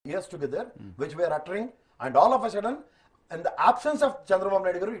years together, which we are uttering, and all of a sudden, in the absence of Chandrababu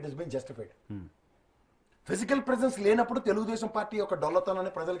Naidu garu, it has been justified. Physical presence లేనప్పుడు Telugu Desam party యొక్క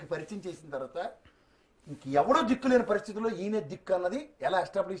డొల్లతనాన్ని ప్రజలకు పరిచయం చేసిన తర్వాత ఇంక ఎవడో దిక్కు లేని పరిస్థితుల్లో ఈయన దిక్కు అన్నది ఎలా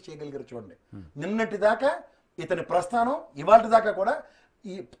ఎస్టాబ్లిష్ చేయగలిగారు చూడండి. నిన్నటి దాకా ఇతని ప్రస్థానం ఇవాళ దాకా కూడా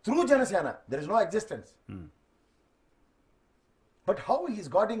ఈ through Janasena there is no existence. But how he's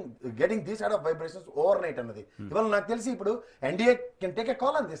getting these side of vibrations over night అన్నది ఇవాళ నాకు తెలిసి ఇప్పుడు NDA can take a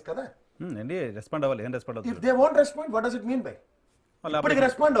call on this కదా. ఎన్డీఏ రెస్పాండ్ అవ్వాలి. ఏం రెస్పాండ్ అవుతుంది? If they won't respond what does it mean by? ఇప్పటికి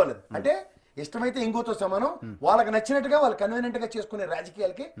రెస్పాండ్ అవ్వలేదు అంటే ఇష్టమైతే ఇంకోతో సమానం, వాళ్ళకి నచ్చినట్టుగా వాళ్ళు కన్వీనియంట్ గా చేసుకునే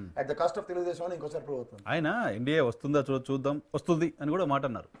రాజకీయాలకి at the cost of Telugu Desam అని ఇంకోసారి ప్రూవ్ అవుతుంది. ఆయన ఎన్డీఏ వస్తుందా చూద్దాం, వస్తుంది అని కూడా మాట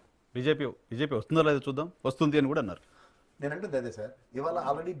అన్నారు. బీజేపీ వస్తుందో లేదో చూద్దాం, వస్తుంది అని కూడా అన్నారు. నేను అంటుంది అదే సార్, ఇవాళ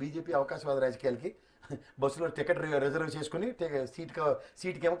ఆల్రెడీ బీజేపీ అవకాశవాద రాజకీయాలకి బస్సులో టికెట్ రిజర్వ్ చేసుకుని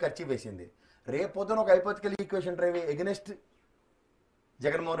సీట్కి ఏమో ఖర్చు వేసింది. రేపు పొద్దున ఒక hypothetical equation drive against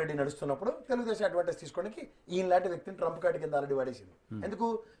Jaganmohan Reddy నడుస్తున్నప్పుడు తెలుగుదేశం అడ్వాంటేజ్ తీసుకోవడానికి ఈయన లాంటి వ్యక్తిని ట్రంప్ కార్డు కింద ఆల్రెడీ వాడేసింది. ఎందుకు?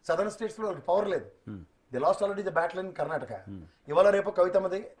 సదర్న్ స్టేట్స్ లో వాళ్ళకి పవర్ లేదు. The last already the battle in Karnataka. ఇవాళ రేపు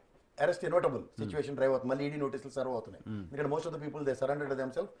కవితమ్మది అరెస్ట్ ఇన్వోటబుల్ సిచ్యువేషన్ డ్రైవ్ అవుతుంది. మళ్ళీ ఈడీ నోటీసులు సర్వ్ అవుతున్నాయి. ఇక్కడ most of the people they surrendered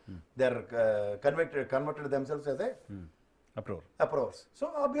themself, they are converted themself as a approvers. So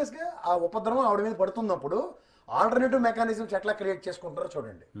obvious గా ఆ ఉపద్రవం ఆవిడ మీద పడుతున్నప్పుడు ఆల్టర్నేటివ్ మెకానిజమ్స్ ఎట్లా క్రియేట్ చేసుకుంటారో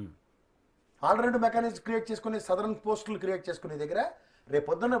చూడండి. ఆల్టర్నేటివ్ మెకానిజం క్రియేట్ చేసుకుని సదరన్ పోస్టులు క్రియేట్ చేసుకునే దగ్గర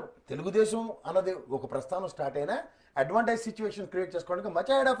రేపొద్దున తెలుగుదేశం అన్నది ఒక ప్రస్థానం స్టార్ట్ అయినా అడ్వాంటేజ్ సిచ్యువేషన్ క్రియేట్ చేసుకోవడానికి much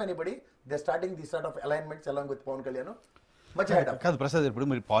head of anybody they starting this sort of alignments along with Pawan Kalyan much head of. కాదు ప్రసాద్, ఇప్పుడు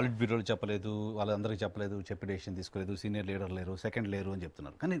మీరు పాలిట్ బ్యూరోలు చెప్పలేదు, వాళ్ళందరికీ చెప్పలేదు, చెప్పి డెసిషన్ తీసుకోలేదు, సీనియర్ లీడర్ లేరు, సెకండ్ లేరు అని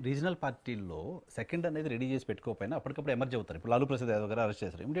చెప్తున్నారు. కానీ రీజనల్ పార్టీల్లో సెకండ్ అనేది రెడీ చేసి పెట్టుకోకపోయినా అప్పటికప్పుడు ఎమర్జ్ అవుతారు. ఇప్పుడు లాలూ ప్రసాద్ యాదవ్ గారు అరెస్ట్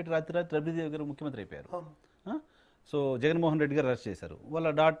చేశారు, ఇమీడియట్ రాత్రి రవిదేవి గారు ముఖ్యమంత్రి అయిపోయారు. సో జగన్మోహన్ రెడ్డి గారు అరెస్ట్ చేశారు,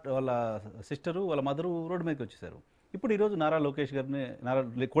 వాళ్ళ సిస్టరు వాళ్ళ మదరు రోడ్డు మీదకి వచ్చేసారు. ఇప్పుడు ఈరోజు నారా లోకేష్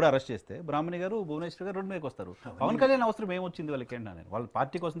గారిని కూడా అరెస్ట్ చేస్తే బ్రాహ్మణి గారు భువనేశ్వర్ గారు రోడ్డు మీదకి వస్తారు. పవన్ కళ్యాణ్ అవసరం ఏమొచ్చింది వాళ్ళకి? ఏంటంటే వాళ్ళ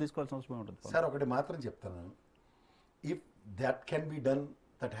పార్టీ కోసం తీసుకోవాల్సిన అవసరం ఏముంటుంది? సార్ ఒకటి మాత్రం చెప్తాను, if that can be done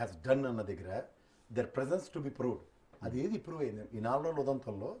that has done అన్న దగ్గర there presence to be proved. అది ఏది ప్రూవ్ అయింది ఈ 4 రోజుల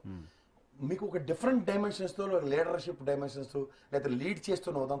ఉదంతంలో? మీకు ఒక డిఫరెంట్ డైమెన్షన్స్తో లీడర్షిప్ డైమెన్షన్స్ లేదా లీడ్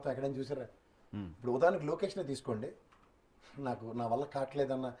చేస్తున్న ఉదంతం ఎక్కడైనా చూసారా? ఇప్పుడు ఉదాహరణకి లొకేషన్ తీసుకోండి, నా వల్ల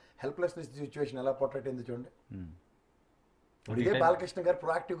కావట్లేదన్న హెల్ప్లెస్నెస్ సిచ్యువేషన్ ఎలా పోర్ట్రేట్ అయింది చూడండి. ఇప్పుడు ఇదే బాలకృష్ణ గారు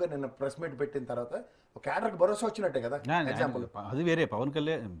ప్రొయాక్టివ్ గా నిన్న ప్రెస్ మీట్ పెట్టిన తర్వాత ఒక క్యాడర్కి భరోసా వచ్చినట్టే కదా ఎగ్జాంపుల్. అది వేరే. పవన్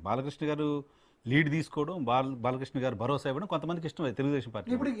కళ్యాణ్ బాలకృష్ణ గారు లీడ్ తీసుకోవడం, బాలకృష్ణ గారు భరోసా ఇవ్వడం కొంతమందికి ఇష్టం తెలుగుదేశం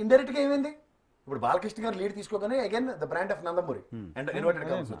పార్టీ. ఇప్పుడు ఇండైరెక్ట్ గా ఏమైంది? ఇప్పుడు బాలకృష్ణ గారు లీడ్ తీసుకోగానే again the brand of Nandamuri and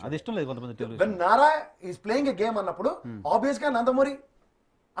అది ఇష్టం లేదు కొంతమంది. When Nara is playing a game అన్నప్పుడు ఆబ్వియస్ గా నందమూరి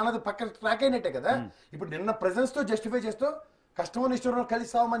అన్నది పక్కన ట్రాక్ అయినట్టే కదా. ఇప్పుడు నిన్న ప్రెజెన్స్ తో జస్టిఫై చేస్తూ కష్టం ఇష్టం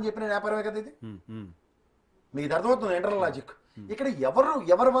కలిసి సావమని చెప్పిన వ్యాపారమే కదా ఇది. మీకు అర్థమవుతుంది ఇంటర్నల్ లాజిక్. ఇక్కడ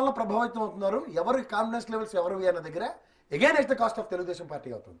ఎవరి వల్ల ప్రభావితం అవుతున్నారు, ఎవరి కాన్ఫిడెన్స్ లెవెల్స్ ఎవరివి అన్న దగ్గర again at the cost of Telugu Desam party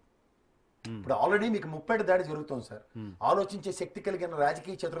అవుతుంది. ఇప్పుడు ఆల్రెడీ మీకు 30 దాడి జరుగుతుంది సార్. ఆలోచించే శక్తి కలిగిన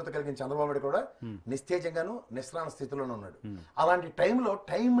రాజకీయ చతురత కలిగిన చంద్రబాబు నాయుడు కూడా నిస్తేజంగాను నిస్రాణ స్థితిలోనే ఉన్నాడు. అలాంటి టైంలో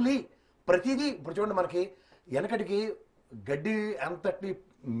టైమ్లీ ప్రతిదీ ఇప్పుడు చూడండి, మనకి వెనకటికి గడ్డి అంతటి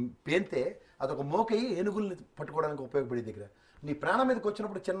పేంతే అదొక మోకయి ఏనుగుల్ని పట్టుకోవడానికి ఉపయోగపడే దగ్గర నీ ప్రాణం మీదకి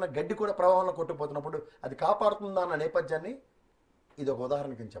వచ్చినప్పుడు చిన్న గడ్డి కూడా ప్రవాహంలో కొట్టుకుపోతున్నప్పుడు అది కాపాడుతుందా అన్న నేపథ్యాన్ని ఇది ఒక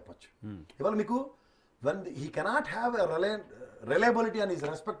ఉదాహరణ కింద చెప్పొచ్చు. ఇవాళ మీకు when he cannot have a reliability on his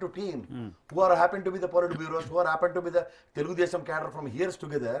respective team who are happen to be the polite bureaus, who are happen to be the Telugudesam cadre from years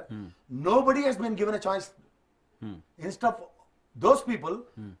together, nobody has been given a choice. Instead of those people,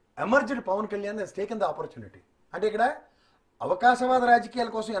 emerged Pawan Kalyan has taken the opportunity. అంటే ఇక్కడ అవకాశవాద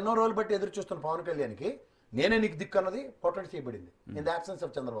రాజకీయాల కోసం ఎన్నో రోజులు బట్టి ఎదురు చూస్తున్న పవన్ కళ్యాణ్కి నేనే నీకు దిక్కు అన్నది పోర్ట్రేట్ చేయబడింది in the absence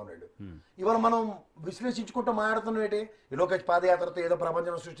of Chandrababu Naidu. ఇవాళ మనం విశ్లేషించుకుంటూ మాట్లాడుతున్నాం ఏంటి, ఈ లోకేష్ పాదయాత్రతో ఏదో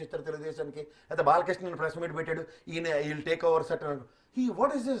ప్రపంచం సృష్టిస్తారు తెలుగుదేశానికి, అయితే బాలకృష్ణ ప్రెస్ మీట్ పెట్టాడు, ఈయన we'll take over set.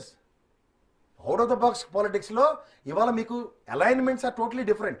 What is this out of the box politics లో? ఇవాళ మీకు alignments are totally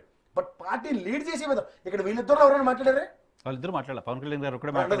different, but party lead చేసే విధం. ఇక్కడ వీళ్ళిద్దరు ఎవరైనా మాట్లాడారే? వాళ్ళిద్దరు మాట్లాడారు. పవన్ కళ్యాణ్ గారు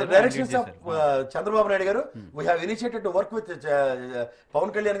కూడా డైరెక్షన్స్ ఆఫ్ చంద్రబాబు నాయుడు గారు we have initiated to work with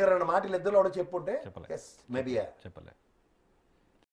Pawan Kalyan గారు అన్న మాట వీళ్ళిద్దరు చెప్పుంటే మేబీ చెప్పలే.